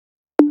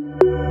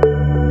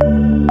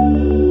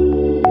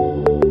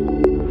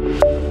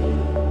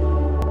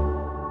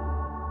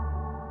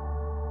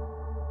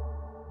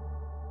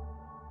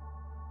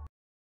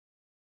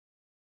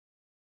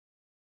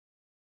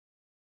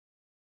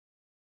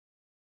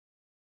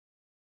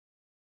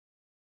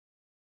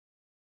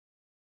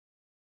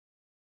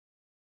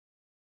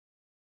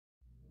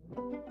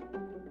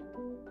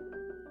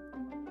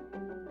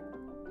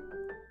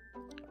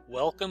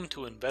Welcome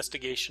to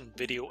Investigation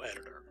Video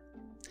Editor.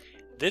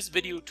 This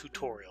video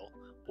tutorial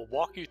will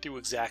walk you through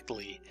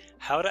exactly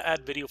how to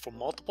add video from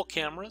multiple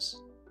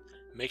cameras,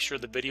 make sure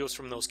the videos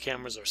from those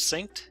cameras are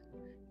synced,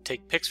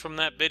 take pics from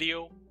that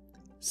video,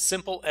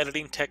 simple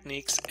editing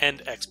techniques,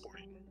 and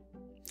exporting.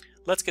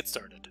 Let's get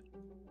started.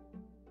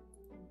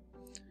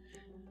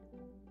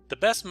 The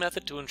best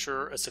method to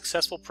ensure a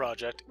successful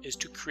project is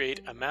to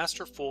create a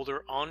master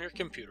folder on your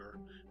computer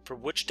for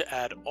which to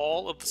add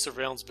all of the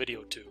surveillance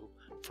video to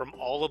from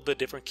all of the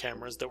different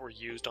cameras that were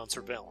used on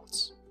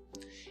surveillance.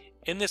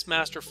 In this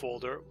master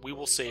folder, we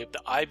will save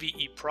the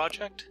IVE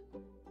project,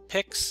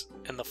 Pics,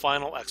 and the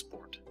final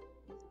export.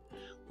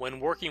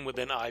 When working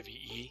within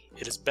IVE,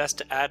 it is best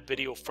to add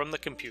video from the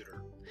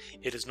computer.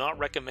 It is not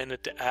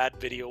recommended to add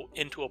video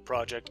into a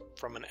project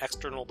from an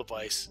external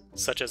device,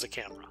 such as a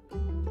camera.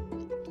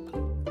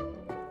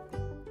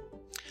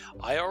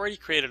 I already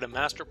created a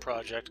master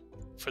project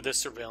for this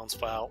surveillance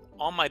file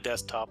on my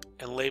desktop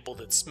and labeled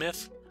it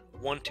Smith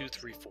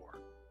 1234.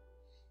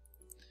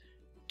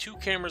 Two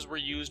cameras were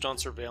used on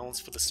surveillance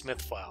for the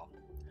Smith file,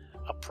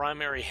 a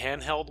primary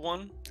handheld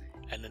one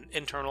and an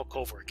internal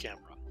covert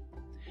camera.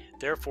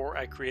 Therefore,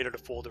 I created a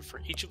folder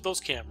for each of those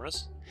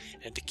cameras,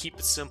 and to keep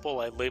it simple,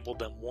 I labeled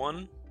them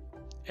 1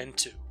 and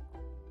 2.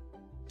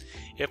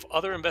 If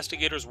other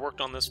investigators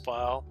worked on this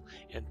file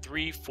and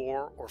 3,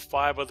 4, or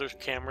 5 other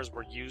cameras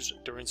were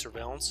used during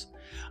surveillance,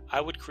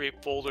 I would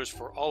create folders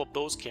for all of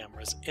those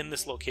cameras in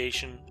this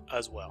location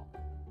as well.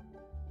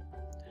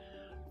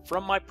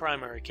 From my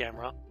primary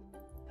camera,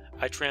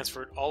 I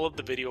transferred all of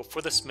the video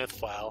for the Smith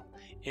file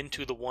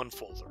into the 1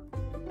 folder.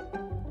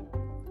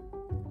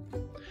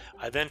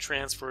 I then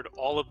transferred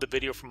all of the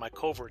video from my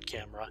covert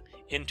camera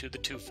into the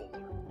 2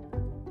 folder.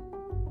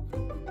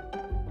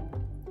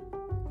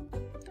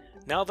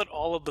 Now that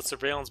all of the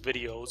surveillance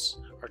videos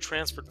are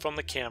transferred from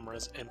the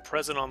cameras and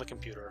present on the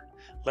computer,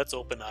 let's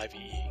open IVE.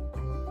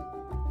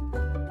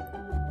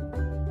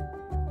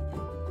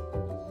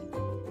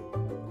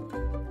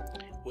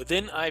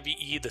 Within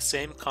IVE, the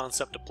same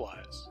concept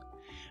applies.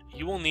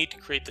 You will need to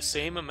create the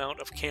same amount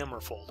of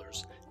camera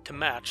folders to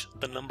match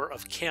the number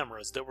of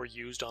cameras that were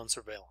used on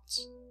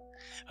surveillance.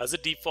 As a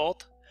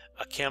default,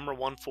 a camera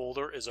 1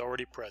 folder is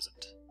already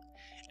present,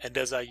 and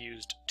as I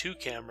used 2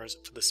 cameras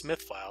for the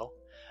Smith file,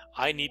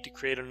 I need to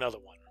create another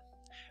one.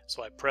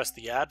 So I press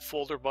the Add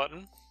Folder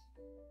button,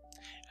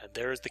 and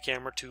there is the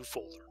camera 2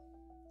 folder.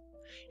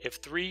 If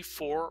 3,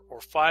 4,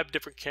 or 5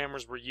 different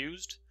cameras were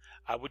used,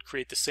 I would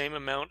create the same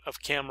amount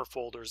of camera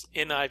folders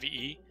in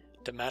IVE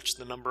to match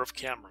the number of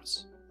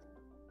cameras.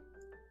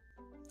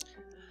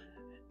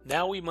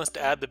 Now we must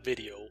add the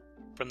video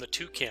from the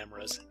 2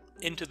 cameras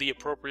into the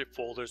appropriate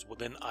folders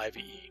within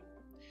IVE.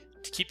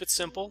 To keep it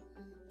simple,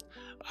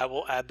 I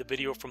will add the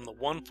video from the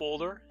 1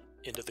 folder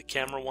into the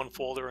camera 1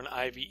 folder in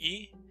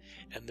IVE,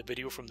 and the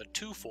video from the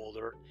 2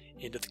 folder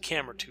into the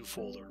camera 2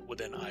 folder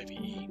within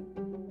IVE.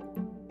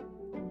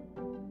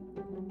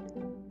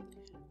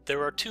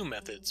 There are 2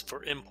 methods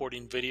for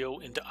importing video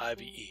into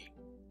IVE.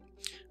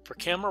 For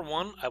camera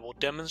 1, I will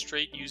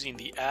demonstrate using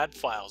the Add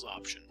Files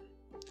option.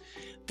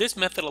 This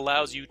method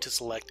allows you to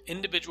select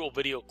individual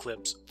video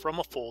clips from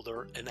a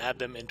folder and add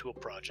them into a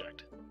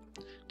project.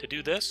 To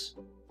do this,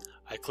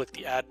 I click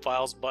the Add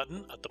Files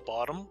button at the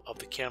bottom of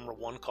the camera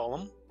 1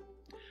 column,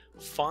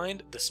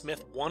 find the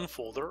Smith 1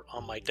 folder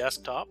on my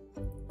desktop,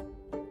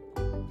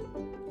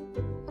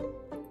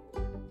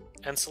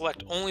 and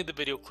select only the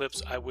video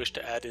clips I wish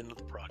to add into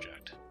the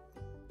project.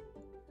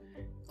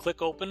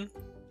 Click Open,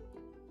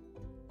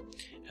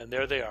 and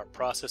there they are,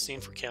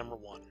 processing for camera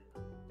 1.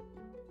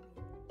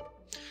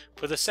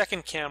 For the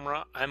second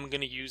camera, I'm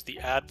going to use the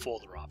Add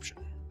Folder option.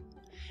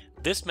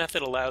 This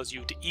method allows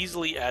you to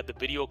easily add the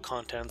video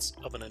contents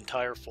of an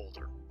entire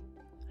folder.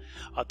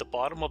 At the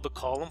bottom of the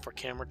column for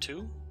camera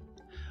 2,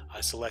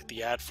 I select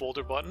the Add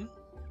Folder button,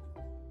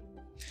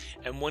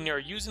 and when you are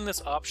using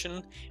this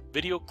option,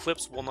 video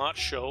clips will not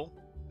show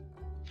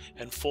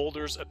and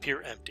folders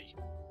appear empty.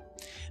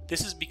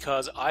 This is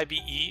because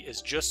IVE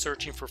is just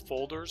searching for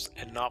folders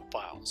and not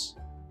files.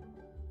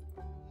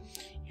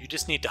 You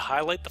just need to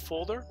highlight the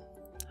folder,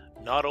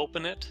 not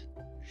open it,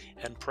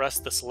 and press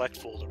the Select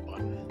Folder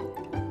button.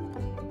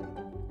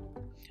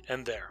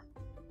 And there.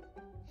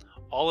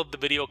 All of the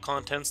video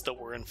contents that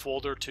were in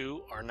folder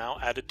 2 are now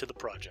added to the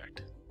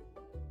project.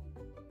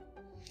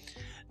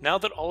 Now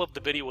that all of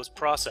the video is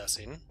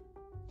processing,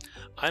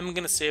 I'm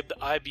going to save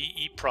the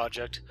IVE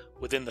project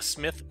within the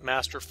Smith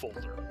master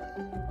folder.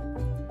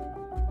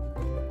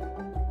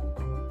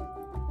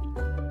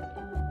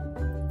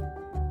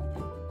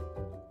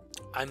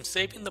 I'm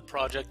saving the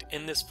project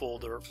in this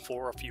folder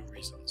for a few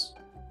reasons.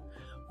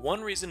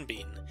 One reason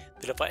being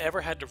that if I ever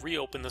had to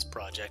reopen this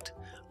project,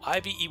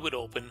 IVE would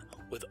open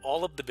with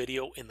all of the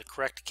video in the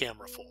correct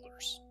camera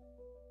folders.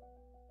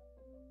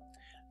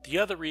 The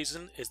other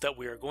reason is that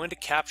we are going to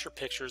capture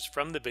pictures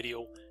from the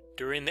video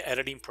during the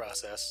editing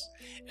process,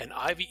 and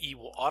IVE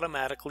will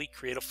automatically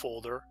create a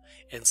folder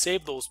and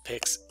save those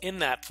pics in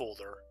that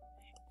folder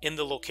in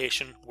the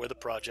location where the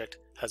project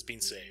has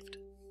been saved.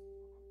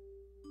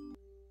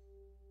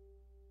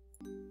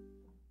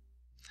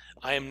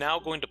 I am now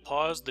going to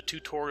pause the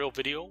tutorial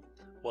video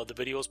while the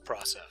videos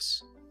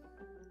process.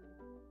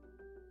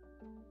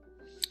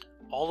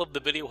 All of the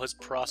video has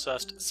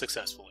processed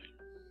successfully.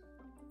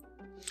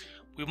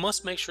 We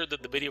must make sure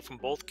that the video from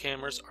both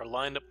cameras are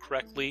lined up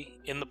correctly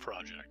in the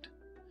project.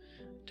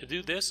 To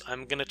do this,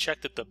 I'm going to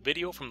check that the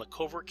video from the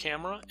covert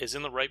camera is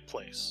in the right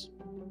place.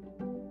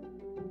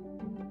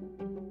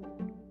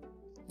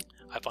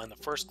 I find the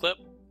first clip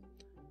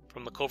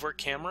from the covert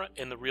camera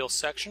in the reel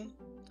section.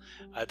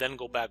 I then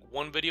go back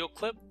one video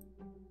clip,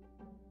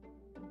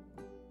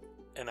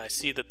 and I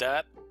see that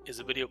that is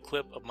a video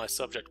clip of my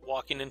subject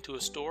walking into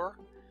a store.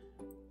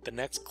 The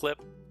next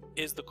clip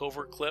is the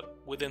covert clip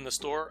within the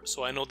store,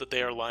 so I know that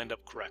they are lined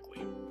up correctly.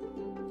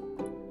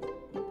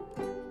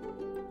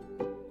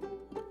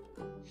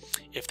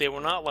 If they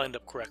were not lined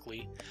up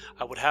correctly,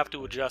 I would have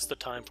to adjust the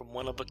time from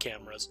one of the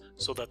cameras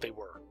so that they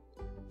were.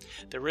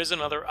 There is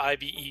another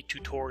IVE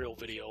tutorial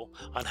video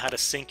on how to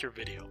sync your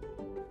video.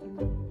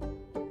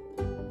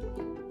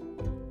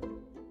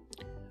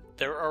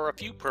 There are a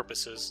few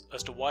purposes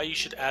as to why you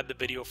should add the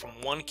video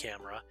from one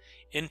camera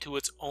into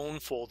its own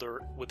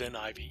folder within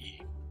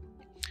IVE.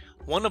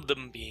 One of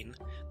them being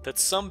that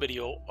some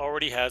video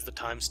already has the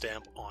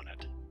timestamp on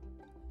it.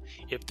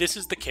 If this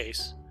is the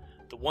case,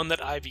 the one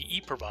that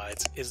IVE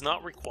provides is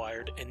not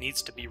required and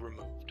needs to be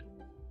removed.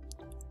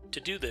 To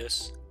do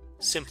this,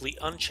 simply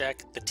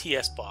uncheck the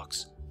TS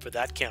box for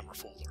that camera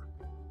folder.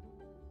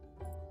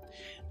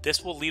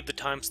 This will leave the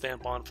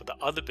timestamp on for the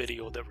other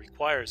video that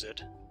requires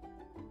it,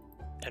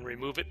 and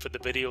remove it for the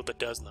video that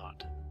does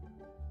not.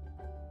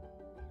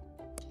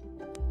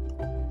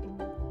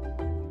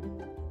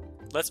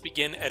 Let's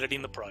begin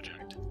editing the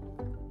project.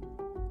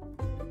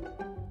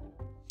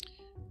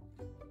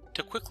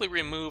 To quickly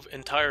remove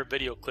entire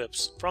video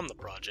clips from the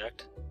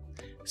project,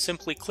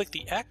 simply click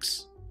the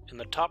X in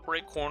the top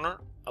right corner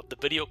of the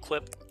video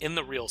clip in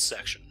the reel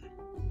section.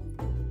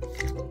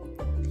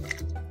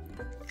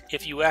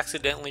 If you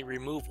accidentally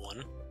remove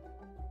one,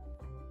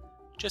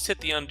 just hit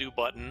the undo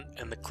button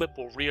and the clip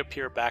will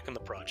reappear back in the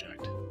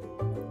project.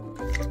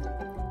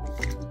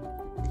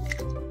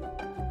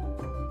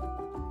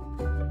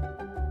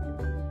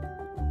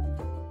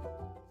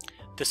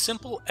 The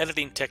simple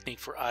editing technique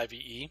for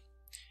IVE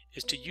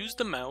is to use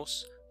the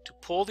mouse to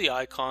pull the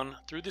icon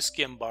through the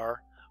skim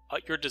bar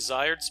at your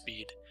desired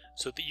speed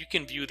so that you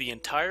can view the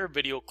entire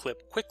video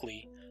clip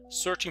quickly,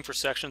 searching for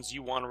sections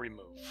you want to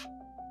remove.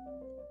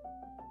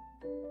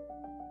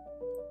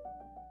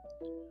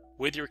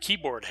 With your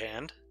keyboard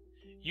hand,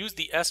 use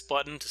the S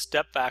button to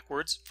step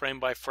backwards frame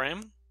by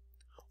frame,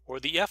 or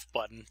the F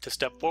button to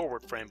step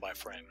forward frame by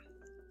frame.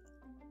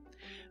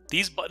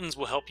 These buttons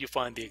will help you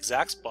find the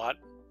exact spot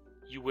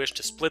you wish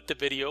to split the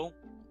video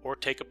or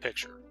take a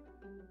picture.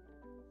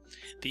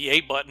 The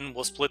A button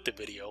will split the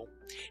video,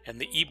 and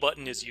the E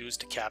button is used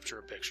to capture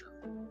a picture.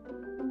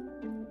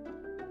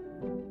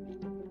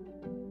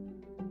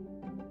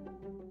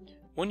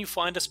 When you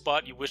find a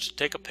spot you wish to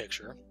take a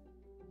picture,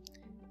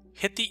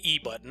 hit the E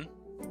button,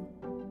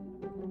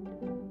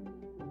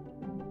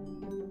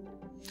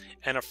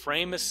 and a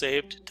frame is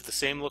saved to the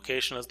same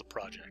location as the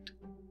project.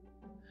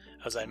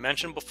 As I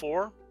mentioned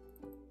before,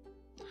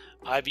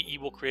 IVE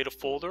will create a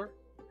folder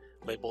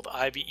labeled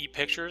IVE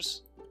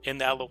Pictures in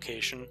that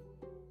location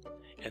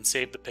and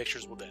save the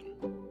pictures within.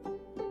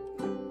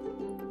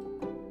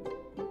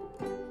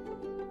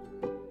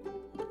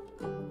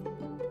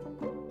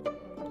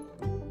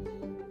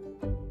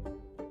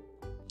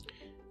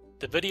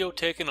 The video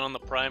taken on the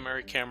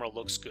primary camera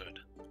looks good.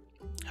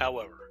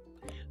 However,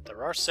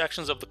 there are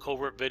sections of the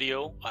covert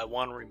video I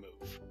want to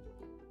remove.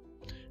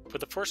 For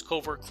the first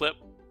covert clip,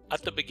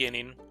 at the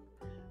beginning,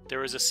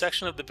 there is a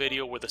section of the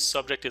video where the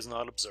subject is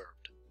not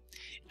observed,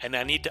 and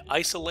I need to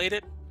isolate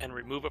it and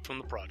remove it from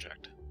the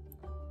project.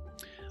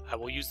 I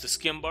will use the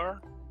skim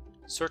bar,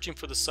 searching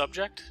for the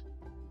subject,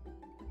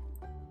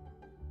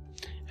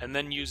 and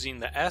then using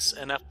the S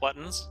and F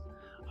buttons,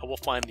 I will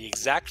find the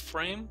exact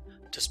frame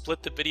to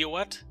split the video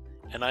at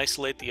and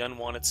isolate the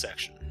unwanted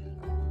section.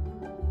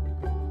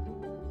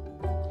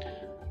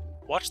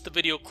 Watch the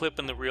video clip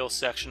in the reel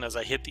section as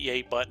I hit the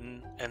A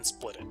button and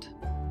split it.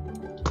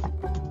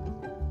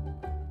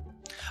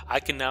 I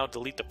can now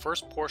delete the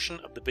first portion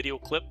of the video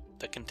clip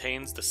that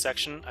contains the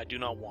section I do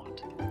not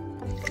want.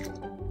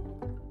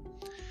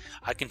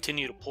 I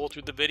continue to pull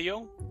through the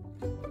video,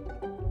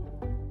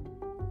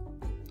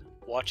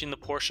 watching the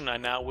portion I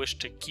now wish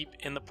to keep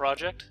in the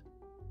project,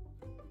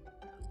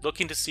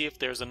 looking to see if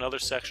there's another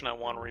section I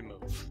want to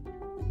remove.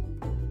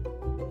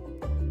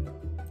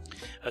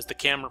 As the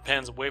camera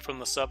pans away from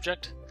the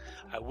subject,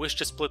 I wish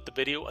to split the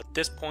video at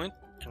this point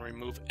and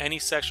remove any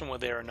section where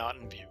they are not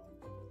in view.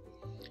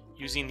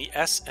 Using the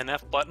S and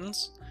F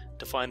buttons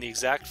to find the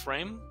exact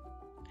frame,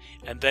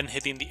 and then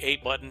hitting the A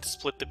button to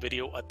split the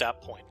video at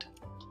that point.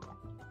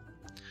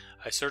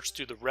 I search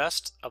through the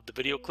rest of the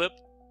video clip,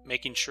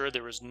 making sure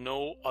there is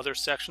no other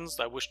sections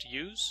I wish to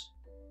use,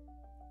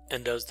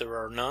 and as there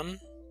are none,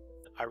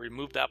 I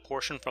remove that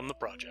portion from the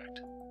project.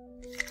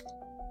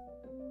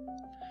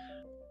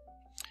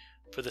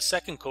 For the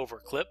second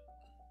covert clip,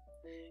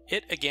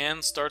 it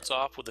again starts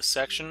off with a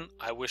section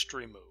I wish to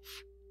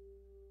remove.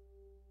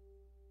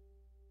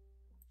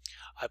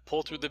 I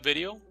pull through the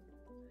video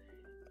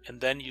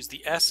and then use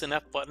the S and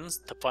F buttons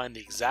to find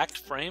the exact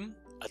frame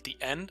at the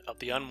end of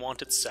the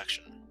unwanted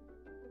section.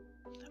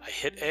 I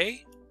hit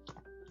A,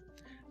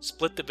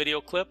 split the video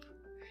clip,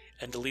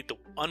 and delete the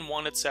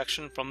unwanted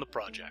section from the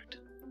project.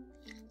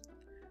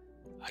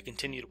 I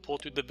continue to pull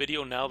through the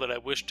video now that I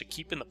wish to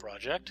keep in the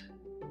project.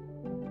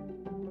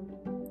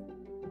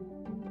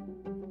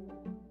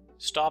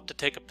 Stop to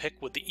take a pic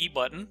with the E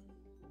button,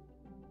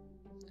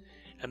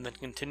 and then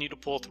continue to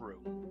pull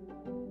through.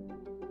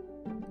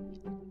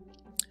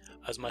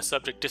 As my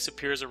subject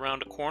disappears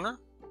around a corner,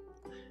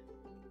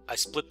 I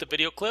split the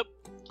video clip,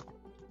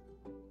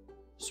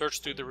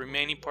 search through the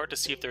remaining part to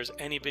see if there's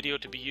any video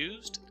to be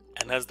used,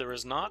 and as there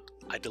is not,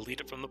 I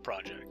delete it from the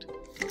project.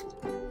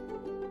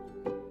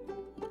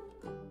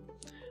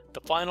 The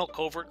final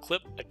covert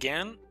clip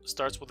again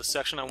starts with a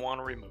section I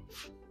want to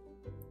remove.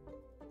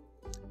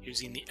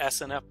 Using the S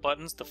and F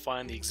buttons to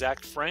find the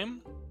exact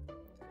frame,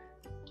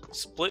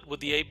 split with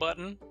the A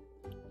button,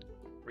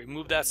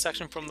 remove that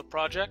section from the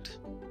project,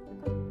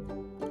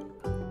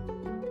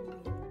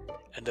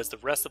 and as the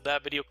rest of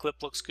that video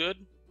clip looks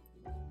good,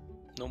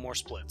 no more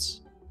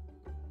splits.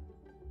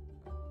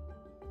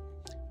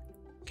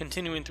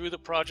 Continuing through the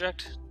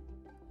project,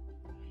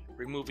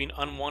 removing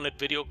unwanted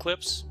video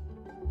clips,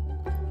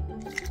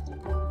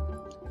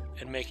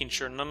 and making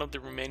sure none of the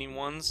remaining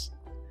ones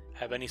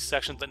have any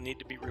sections that need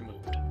to be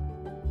removed.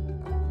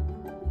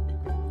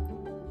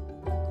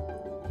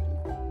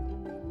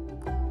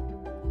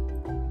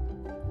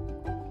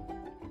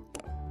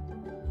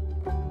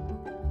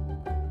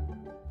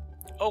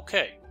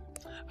 Okay,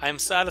 I am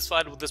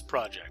satisfied with this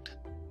project.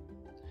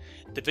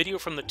 The video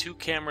from the two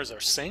cameras are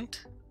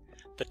synced,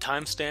 the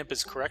timestamp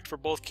is correct for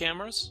both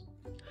cameras,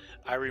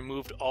 I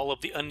removed all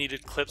of the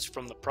unneeded clips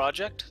from the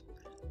project,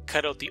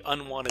 cut out the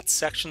unwanted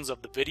sections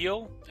of the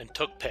video, and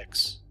took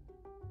pics.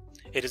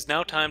 It is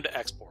now time to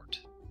export.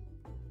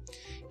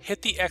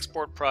 Hit the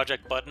Export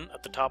Project button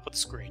at the top of the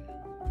screen.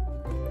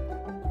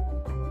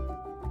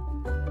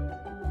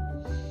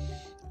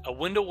 A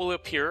window will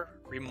appear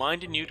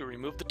reminding you to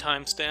remove the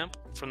timestamp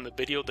from the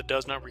video that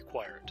does not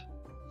require it.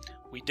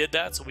 We did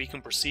that so we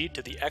can proceed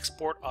to the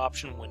Export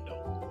option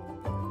window.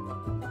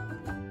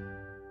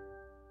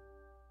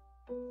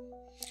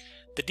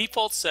 The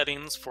default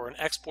settings for an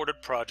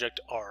exported project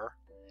are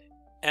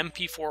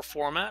MP4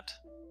 format,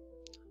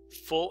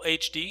 Full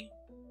HD,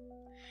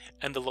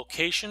 and the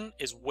location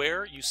is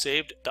where you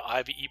saved the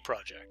IVE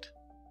project.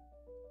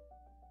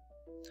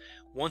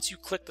 Once you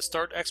click the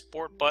Start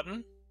Export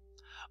button,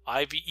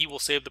 IVE will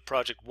save the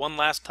project one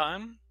last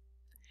time,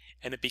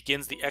 and it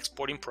begins the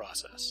exporting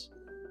process.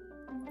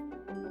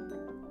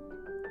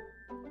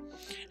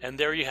 And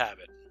there you have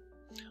it.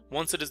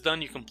 Once it is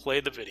done, you can play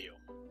the video.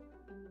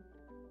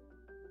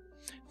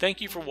 Thank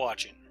you for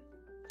watching.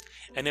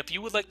 And if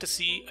you would like to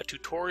see a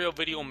tutorial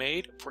video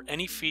made for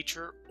any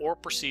feature or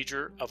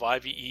procedure of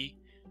IVE,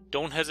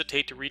 don't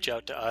hesitate to reach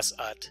out to us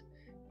at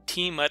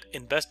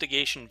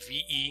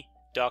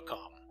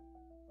team@investigationve.com.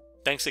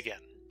 Thanks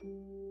again.